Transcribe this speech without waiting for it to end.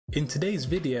In today's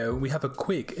video, we have a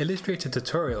quick Illustrator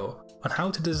tutorial on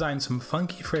how to design some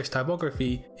funky fresh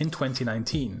typography in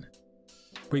 2019.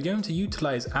 We're going to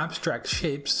utilize abstract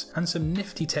shapes and some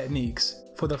nifty techniques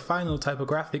for the final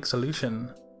typographic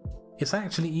solution. It's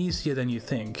actually easier than you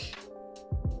think.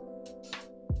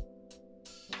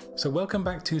 So welcome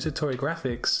back to Satori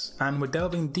Graphics, and we're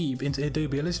delving deep into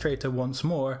Adobe Illustrator once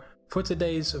more for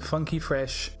today's funky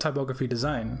fresh typography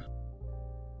design.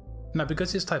 Now,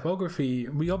 because it's typography,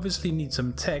 we obviously need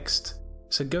some text,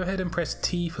 so go ahead and press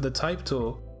T for the type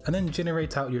tool and then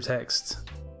generate out your text.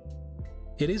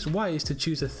 It is wise to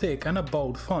choose a thick and a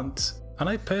bold font, and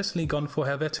I've personally gone for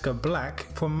Helvetica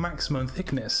Black for maximum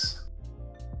thickness.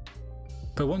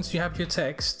 But once you have your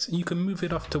text, you can move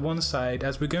it off to one side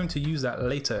as we're going to use that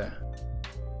later.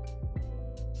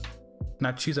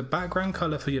 Now choose a background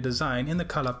color for your design in the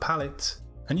color palette,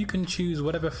 and you can choose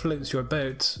whatever floats your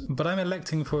boat, but I'm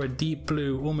electing for a deep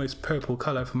blue, almost purple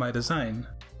color for my design.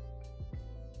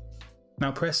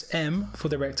 Now press M for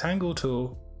the rectangle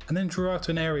tool and then draw out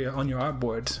an area on your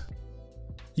artboard.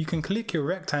 You can click your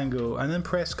rectangle and then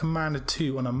press Command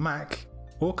 2 on a Mac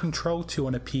or Control 2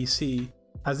 on a PC,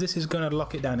 as this is going to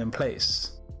lock it down in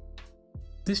place.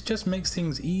 This just makes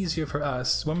things easier for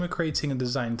us when we're creating a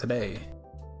design today.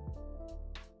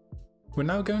 We're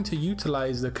now going to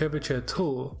utilize the curvature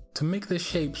tool to make the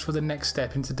shapes for the next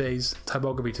step in today's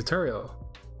typography tutorial.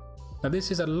 Now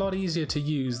this is a lot easier to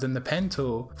use than the pen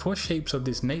tool for shapes of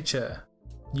this nature.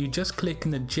 You just click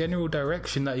in the general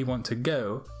direction that you want to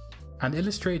go, and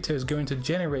Illustrator is going to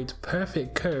generate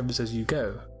perfect curves as you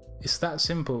go. It's that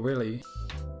simple, really.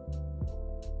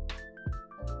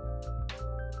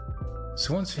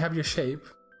 So once you have your shape,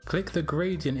 click the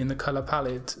gradient in the color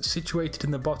palette situated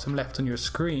in the bottom left on your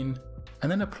screen, and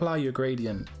then apply your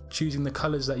gradient, choosing the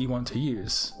colors that you want to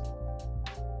use.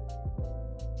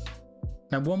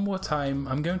 Now one more time,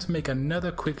 I'm going to make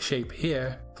another quick shape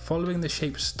here, following the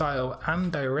shape style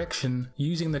and direction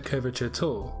using the curvature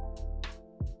tool.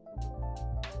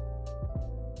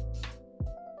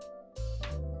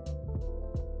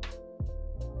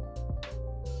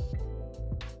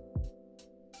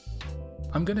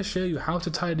 I'm going to show you how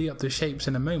to tidy up the shapes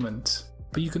in a moment,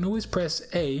 but you can always press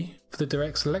A for the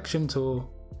direct selection tool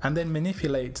and then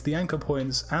manipulate the anchor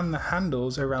points and the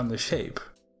handles around the shape.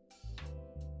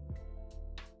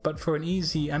 But for an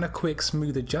easy and a quick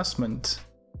smooth adjustment,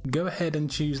 go ahead and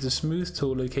choose the smooth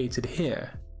tool located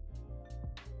here.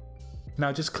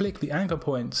 Now just click the anchor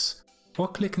points or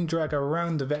click and drag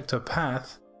around the vector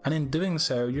path, and in doing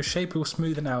so your shape will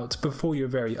smoothen out before your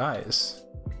very eyes.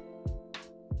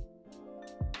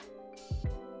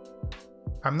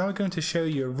 I'm now going to show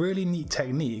you a really neat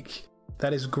technique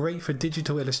that is great for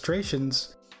digital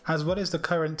illustrations as well as the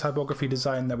current typography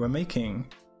design that we're making.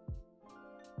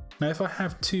 Now if I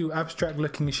have two abstract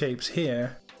looking shapes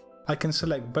here, I can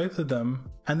select both of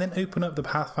them and then open up the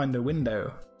Pathfinder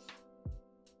window.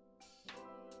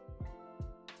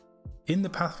 In the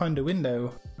Pathfinder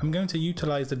window, I'm going to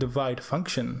utilize the divide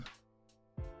function.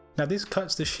 Now this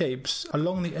cuts the shapes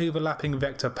along the overlapping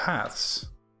vector paths,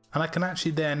 and I can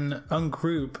actually then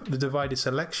ungroup the divided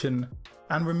selection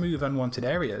and remove unwanted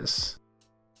areas.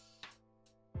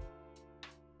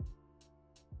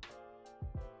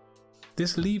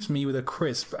 This leaves me with a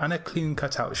crisp and a clean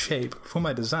cutout shape for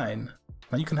my design.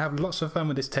 Now you can have lots of fun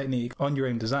with this technique on your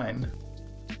own design.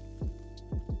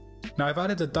 Now I've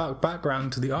added a dark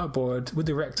background to the artboard with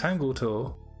the rectangle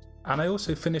tool, and I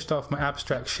also finished off my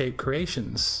abstract shape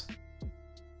creations.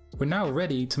 We're now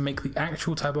ready to make the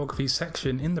actual typography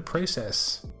section in the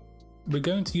process. We're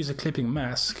going to use a clipping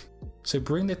mask, so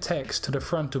bring the text to the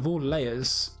front of all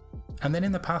layers, and then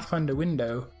in the Pathfinder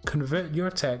window, convert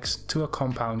your text to a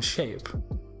compound shape.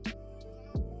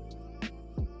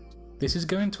 This is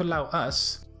going to allow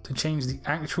us to change the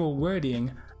actual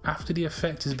wording after the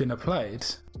effect has been applied.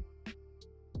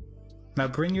 Now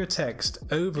bring your text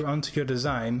over onto your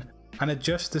design and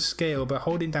adjust the scale by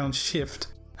holding down Shift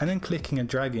and then clicking and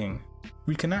dragging.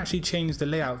 We can actually change the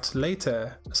layout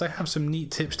later, as I have some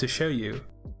neat tips to show you.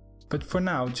 But for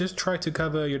now, just try to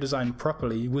cover your design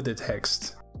properly with the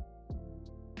text.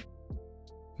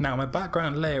 Now my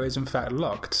background layer is in fact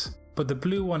locked, but the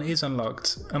blue one is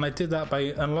unlocked, and I did that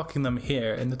by unlocking them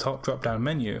here in the top drop down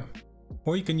menu.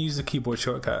 Or you can use the keyboard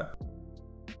shortcut.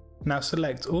 Now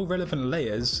select all relevant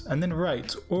layers and then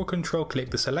right or control click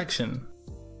the selection.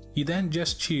 You then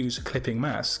just choose clipping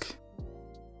mask.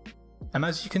 And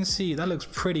as you can see, that looks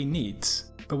pretty neat,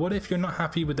 but what if you're not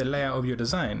happy with the layout of your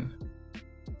design?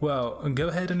 Well, go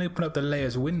ahead and open up the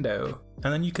layers window,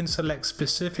 and then you can select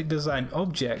specific design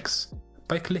objects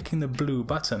by clicking the blue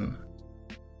button.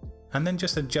 and then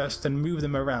just adjust and move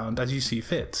them around as you see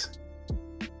fit.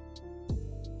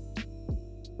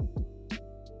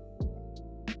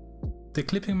 The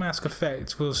clipping mask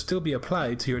effect will still be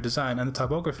applied to your design and the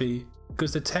typography.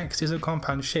 Because the text is a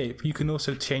compound shape, you can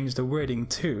also change the wording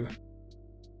too.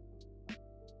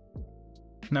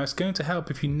 Now it's going to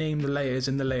help if you name the layers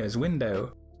in the layers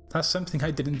window. That's something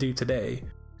I didn't do today,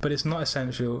 but it's not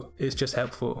essential, it's just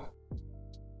helpful.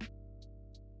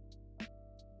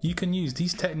 You can use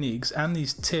these techniques and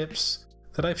these tips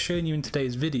that I've shown you in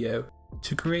today's video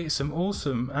to create some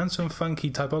awesome and some funky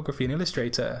typography in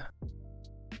Illustrator.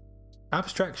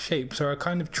 Abstract shapes are a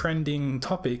kind of trending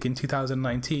topic in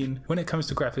 2019 when it comes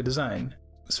to graphic design,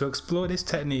 so explore this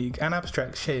technique and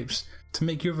abstract shapes to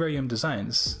make your very own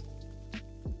designs.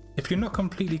 If you're not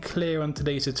completely clear on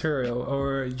today's tutorial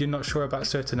or you're not sure about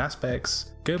certain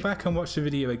aspects, go back and watch the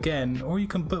video again, or you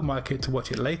can bookmark it to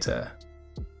watch it later.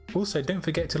 Also, don't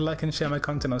forget to like and share my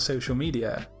content on social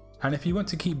media, and if you want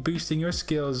to keep boosting your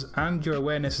skills and your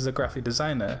awareness as a graphic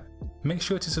designer, make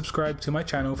sure to subscribe to my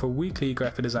channel for weekly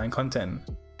graphic design content.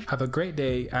 Have a great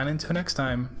day, and until next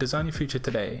time, design your future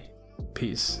today.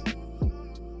 Peace.